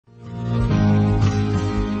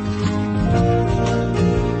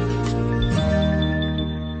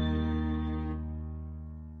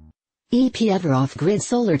Epever off-grid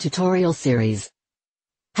solar tutorial series.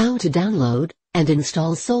 How to download and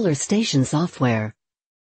install solar station software.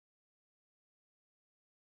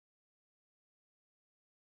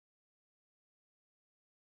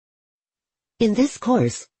 In this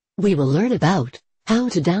course, we will learn about how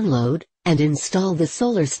to download and install the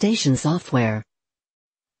solar station software.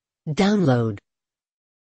 Download.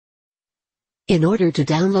 In order to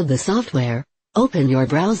download the software, open your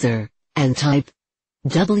browser and type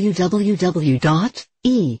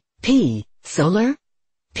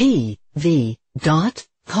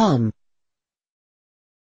www.epesolarpv.com.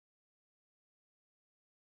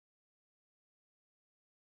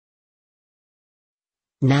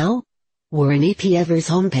 Now, we're in Epever's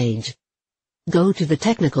homepage. Go to the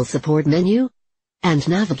Technical Support menu and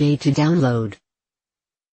navigate to Download.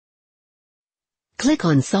 Click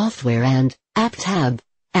on Software and App tab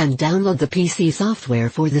and download the PC software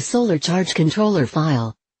for the solar charge controller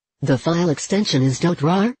file. The file extension is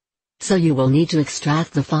 .rar, so you will need to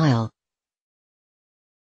extract the file.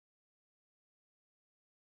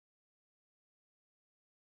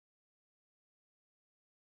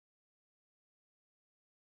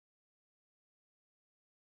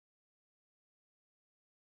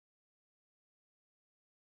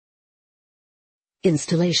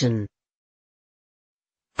 Installation.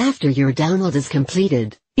 After your download is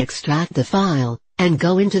completed, extract the file and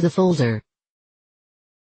go into the folder.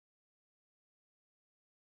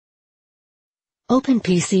 Open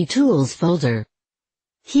PCTools folder.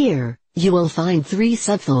 Here, you will find 3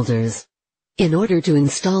 subfolders. In order to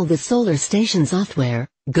install the solar station software,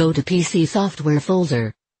 go to PC Software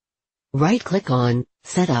folder. Right-click on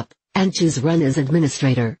Setup and choose Run as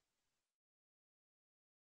Administrator.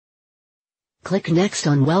 Click Next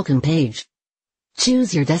on Welcome page.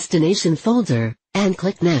 Choose your destination folder, and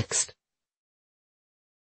click Next.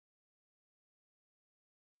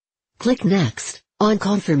 Click Next on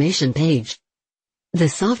Confirmation page. The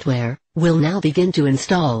software will now begin to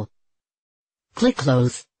install. Click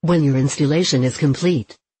Close when your installation is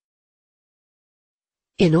complete.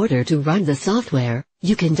 In order to run the software,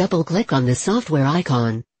 you can double-click on the software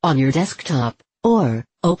icon on your desktop, or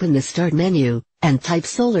open the Start menu and type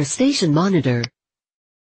Solar Station Monitor.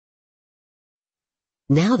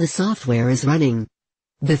 Now the software is running.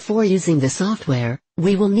 Before using the software,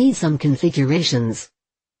 we will need some configurations.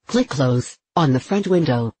 Click Close on the front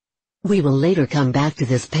window. We will later come back to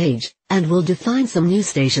this page, and will define some new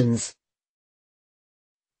stations.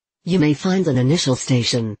 You may find an initial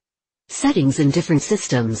station. Settings in different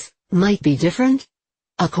systems might be different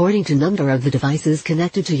according to number of the devices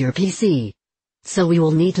connected to your PC. So we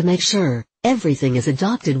will need to make sure everything is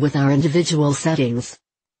adopted with our individual settings.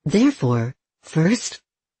 Therefore, first,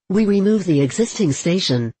 we remove the existing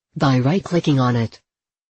station by right-clicking on it.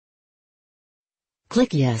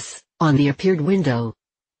 Click Yes on the appeared window.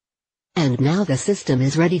 And now the system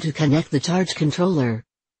is ready to connect the charge controller.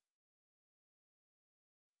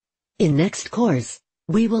 In next course,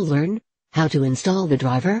 we will learn how to install the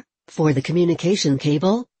driver for the communication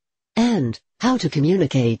cable and how to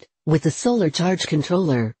communicate with the solar charge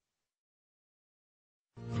controller.